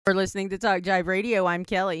For listening to Talk Jive Radio. I'm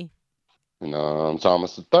Kelly. And I'm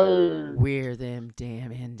Thomas the Third. We're them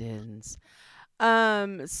damn Indians.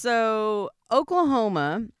 So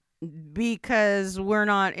Oklahoma, because we're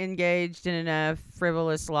not engaged in enough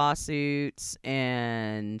frivolous lawsuits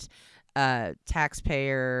and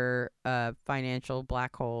taxpayer financial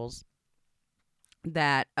black holes,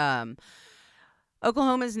 that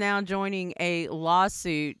Oklahoma is now joining a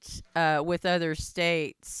lawsuit with other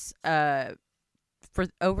states for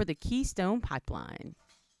over the Keystone Pipeline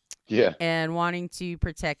Yeah. and wanting to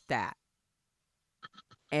protect that.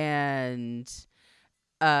 And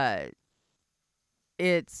uh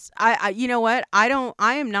it's you know what? I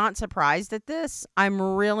am not surprised at this. I'm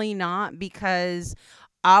really not, because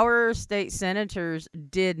our state senators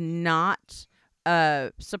did not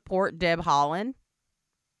support Deb Haaland.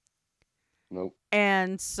 Nope.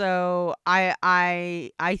 And so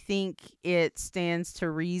I think it stands to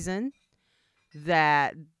reason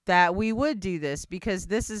that we would do this, because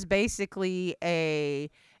this is basically a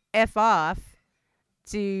F off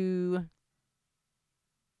to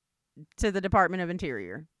the Department of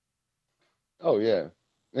Interior. Oh yeah.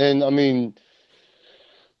 And I mean,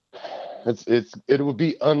 it would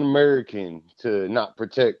be un-American to not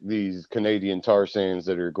protect these Canadian tar sands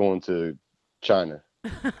that are going to China.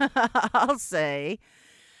 I'll say.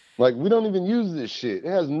 Like we don't even use this shit. It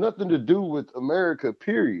has nothing to do with America.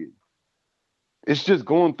 Period. It's just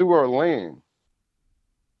going through our land.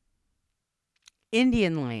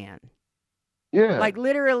 Indian land. Yeah. Like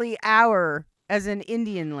literally our, as in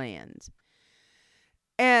Indian land.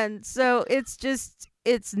 And so it's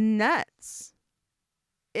nuts.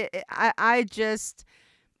 I just,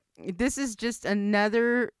 this is just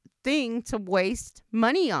another thing to waste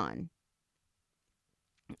money on.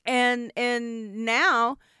 And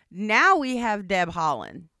now we have Deb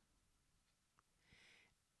Haaland.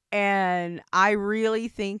 And I really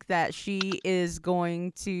think that she is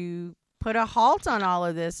going to put a halt on all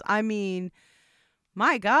of this. I mean,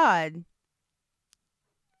 my God,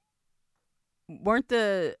 were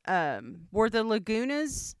the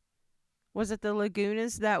Lagunas? Was it the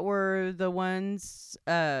Lagunas that were the ones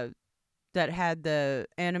that had the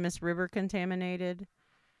Animas River contaminated?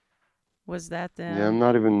 Was that Yeah. them? I I'm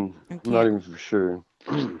not can't even for sure.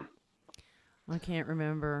 I can't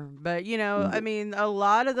remember. But you know, I But mean, a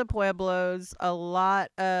lot of the pueblos, a lot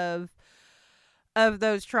of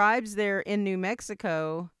those tribes there in New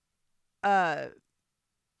Mexico uh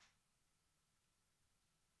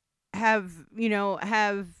have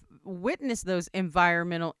witnessed those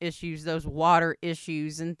environmental issues, those water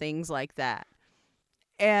issues and things like that.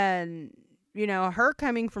 And her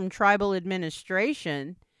coming from tribal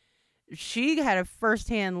administration, she had a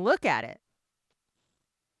firsthand look at it.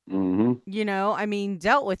 mm-hmm. I mean,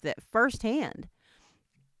 dealt with it firsthand.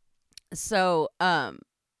 So,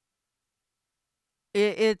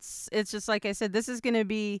 it's just like I said, this is going to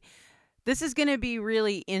be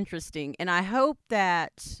really interesting, and I hope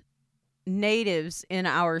that natives in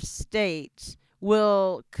our state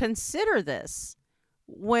will consider this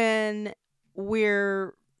when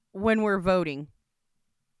we're voting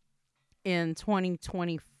in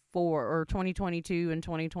 2024 or 2022 and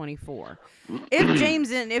 2024.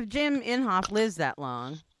 If Jim Inhofe lives that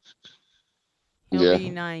long, he'll Yeah.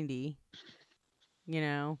 be 90, you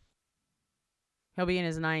know. He'll be in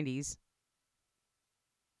his 90s.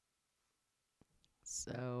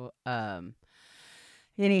 So,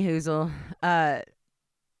 any hoozle.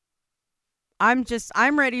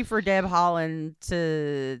 I'm ready for Deb Haaland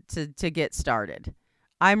to get started.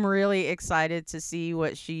 I'm really excited to see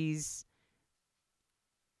what she's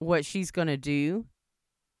going to do,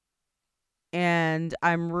 and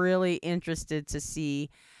I'm really interested to see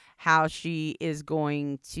how she is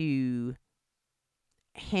going to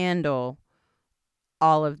handle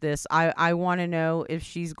all of this. I want to know if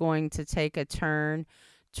she's going to take a turn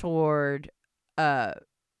toward uh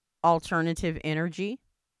alternative energy,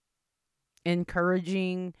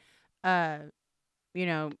 encouraging uh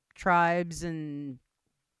tribes and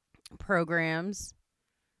programs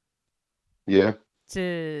Yeah.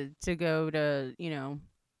 to go to,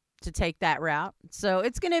 to take that route. So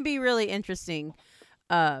it's going to be really interesting.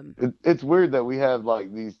 Um It's weird that we have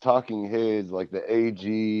like these talking heads like the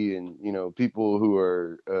AG and people who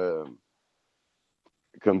are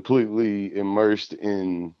completely immersed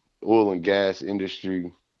in oil and gas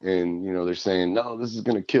industry, and they're saying no, this is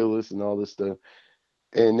going to kill us and all this stuff,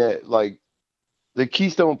 and that like the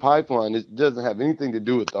Keystone Pipeline, it doesn't have anything to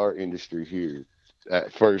do with our industry here.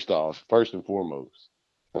 First and foremost,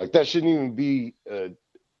 like that shouldn't even be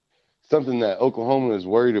something that Oklahoma is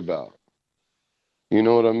worried about. You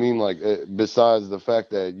know what I mean? Like, besides the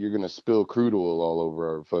fact that you're gonna spill crude oil all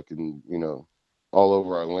over our fucking, all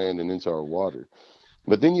over our land and into our water.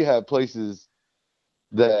 But then you have places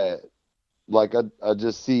that, like, I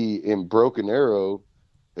just see in Broken Arrow,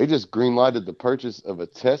 they just green lighted the purchase of a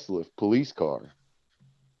Tesla police car.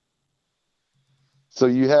 So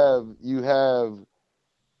you have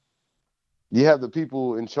the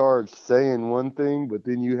people in charge saying one thing, but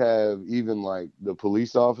then you have even like the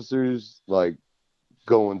police officers like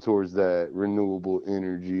going towards that renewable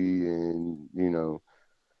energy and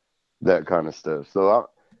that kind of stuff. So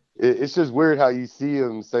it's just weird how you see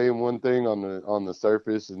them saying one thing on the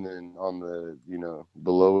surface, and then on the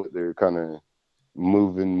below it they're kind of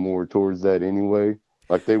moving more towards that anyway.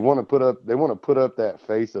 Like they want to put up that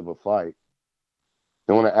face of a fight.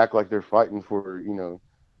 They want to act like they're fighting for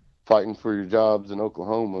your jobs in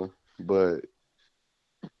Oklahoma, but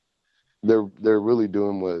they're really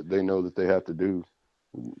doing what they know that they have to do.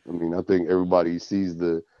 I mean, I think everybody sees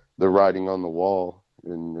the writing on the wall,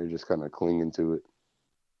 and they're just kind of clinging to it.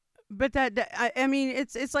 But I mean,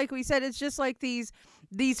 it's like we said, it's just like these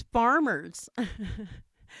farmers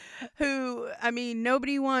who, I mean,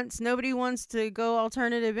 nobody wants to go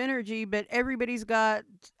alternative energy, but everybody's got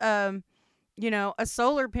a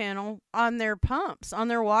solar panel on their pumps, on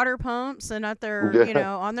their water pumps, and at their Yeah,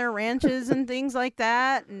 on their ranches and things like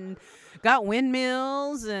that, and got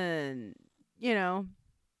windmills, and you know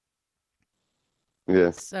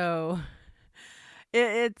yeah, so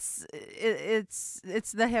it's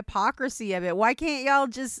the hypocrisy of it. Why can't y'all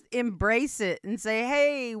just embrace it and say,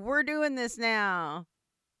 "Hey, we're doing this now,"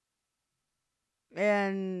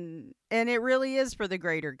 and it really is for the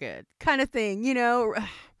greater good, kind of thing.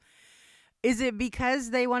 Is it because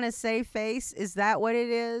they want to save face? Is that what it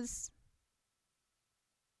is?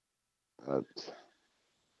 uh,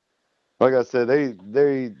 like I said,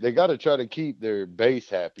 they got to try to keep their base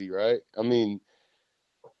happy, right? I mean,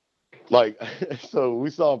 like, so we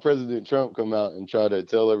saw President Trump come out and try to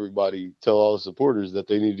tell all the supporters that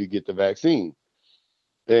they need to get the vaccine.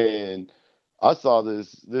 And I saw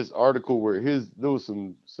this article where there was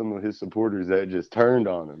some of his supporters that just turned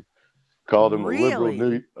on him, called him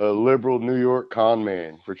Really? a liberal New York con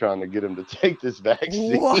man for trying to get him to take this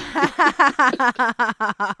vaccine.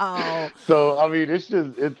 Wow. So I mean,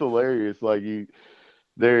 it's hilarious. Like,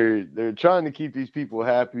 they're trying to keep these people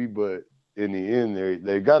happy, but in the end,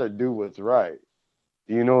 they got to do what's right.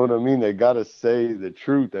 You know what I mean? They got to say the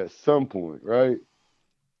truth at some point, right?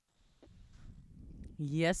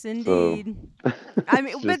 Yes, So indeed. I it's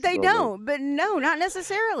mean, but just they so much. don't. But no, not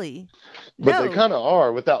necessarily. But they No. kind of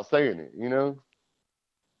are without saying it.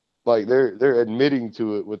 Like they're admitting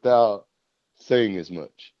to it without saying as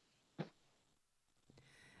much.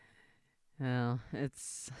 Well,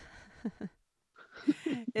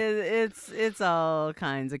 it's all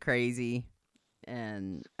kinds of crazy,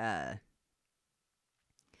 and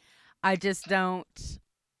I just don't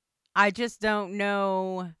I just don't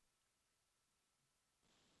know.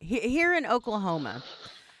 Here in Oklahoma,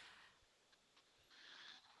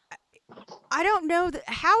 I don't know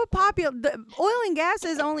how popular the oil and gas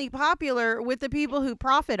is. Only popular with the people who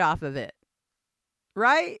profit off of it,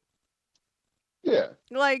 right? Yeah,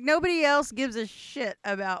 Like nobody else gives a shit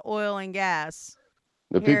about oil and gas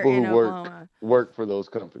the here people who in work Oklahoma. work for those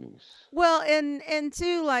companies. Well, and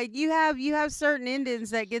too, like you have certain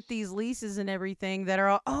Indians that get these leases and everything that are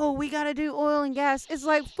all, oh, we got to do oil and gas. It's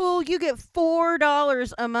like, fool, you get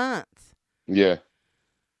 $4 a month Yeah,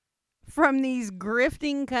 from these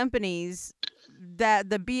grifting companies that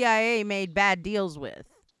the BIA made bad deals with.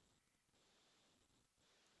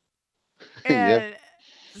 yeah,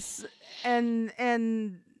 And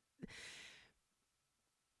and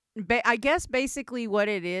I guess basically what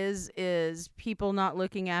it is people not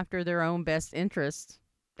looking after their own best interest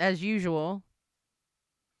as usual.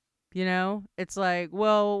 It's like,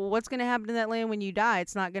 well, what's going to happen to that land when you die?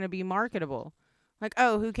 It's not going to be marketable. Like,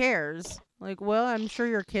 oh, who cares? Like, well, I'm sure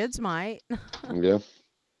your kids might. yeah.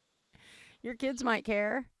 Your kids might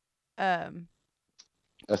care. Um,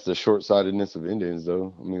 That's the short sightedness of Indians,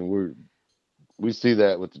 though. I mean, we see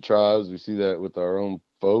that with the tribes. We see that with our own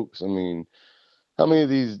folks. I mean, how many of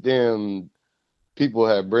these damn people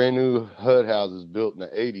have brand new HUD houses built in the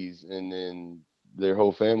 '80s, and then their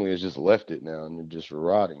whole family has just left it now, and they're just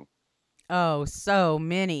rotting. oh, so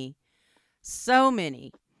many. So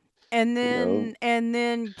many. And You know,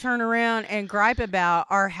 then turn around and gripe about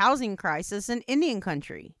our housing crisis in Indian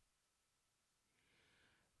country.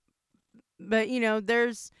 But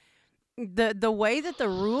there's the way that the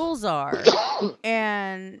rules are,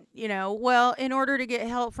 and well, in order to get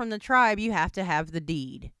help from the tribe, you have to have the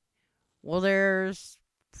deed. Well, there's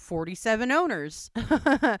 47 owners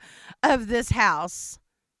of this house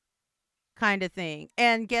kind of thing.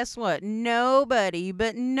 And guess what? Nobody,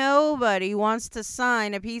 but nobody wants to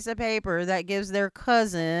sign a piece of paper that gives their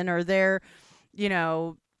cousin or their, you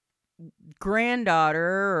know, granddaughter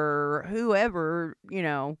or whoever,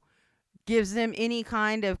 gives them any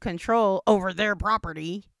kind of control over their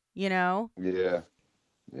property, you know? Yeah.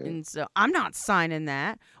 Yeah. And so I'm not signing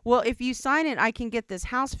that. Well, if you sign it, I can get this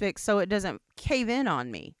house fixed so it doesn't cave in on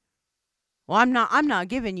me. Well, I'm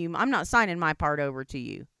not signing my part over to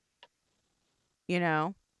you. You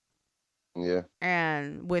know? Yeah.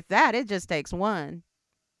 And with that, it just takes one.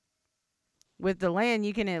 With the land,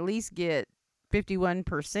 you can at least get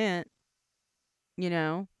 51%, you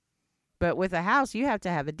know? But with a house, you have to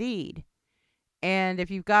have a deed. And if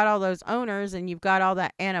you've got all those owners and you've got all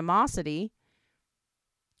that animosity,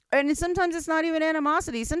 and sometimes it's not even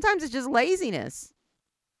animosity, sometimes it's just laziness,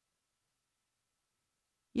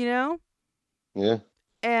 you know? Yeah.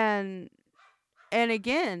 And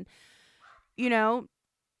again, you know,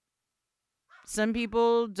 some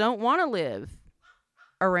people don't want to live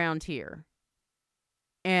around here.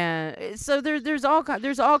 And so there's all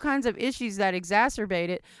kinds of issues that exacerbate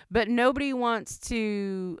it, but nobody wants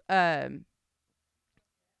to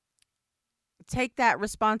take that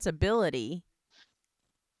responsibility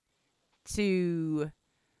to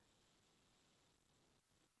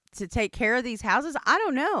take care of these houses. I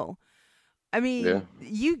don't know. I mean, Yeah.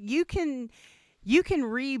 you can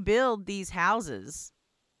rebuild these houses.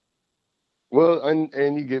 Well,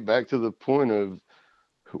 and you get back to the point of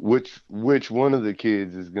which one of the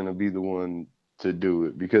kids is going to be the one to do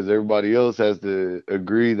it, because everybody else has to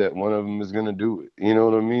agree that one of them is going to do it. You know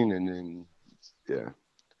what I mean? And then, yeah,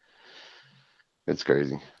 it's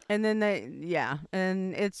crazy. And then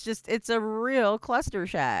and it's a real cluster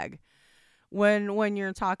shag when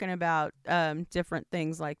you're talking about different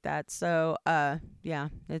things like that. So yeah,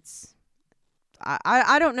 it's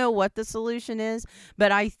I don't know what the solution is,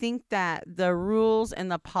 but I think that the rules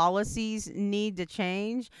and the policies need to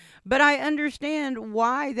change. But I understand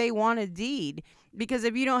why they want a deed, because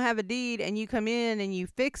if you don't have a deed and you come in and you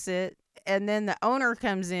fix it, and then the owner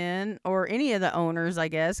comes in, or any of the owners, I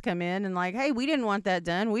guess, come in and like, hey, we didn't want that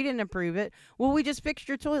done. We didn't approve it. Well, we just fixed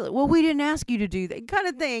your toilet. Well, we didn't ask you to do that kind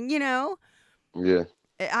of thing, you know? Yeah.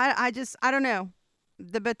 I don't know.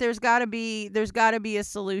 But there's got to be a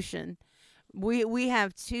solution. We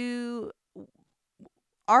have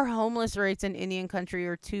our homeless rates in Indian country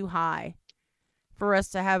are too high for us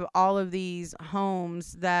to have all of these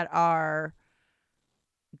homes that are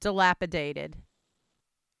dilapidated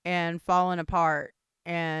and falling apart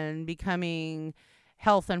and becoming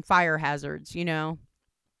health and fire hazards, you know?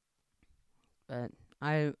 But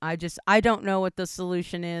I don't know what the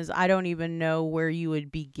solution is. I don't even know where you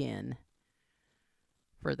would begin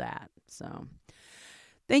for that. So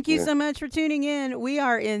thank you Yeah. so much for tuning in. We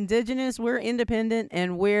are indigenous, we're independent,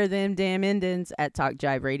 and we're them damn Indians at Talk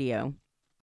Jive Radio.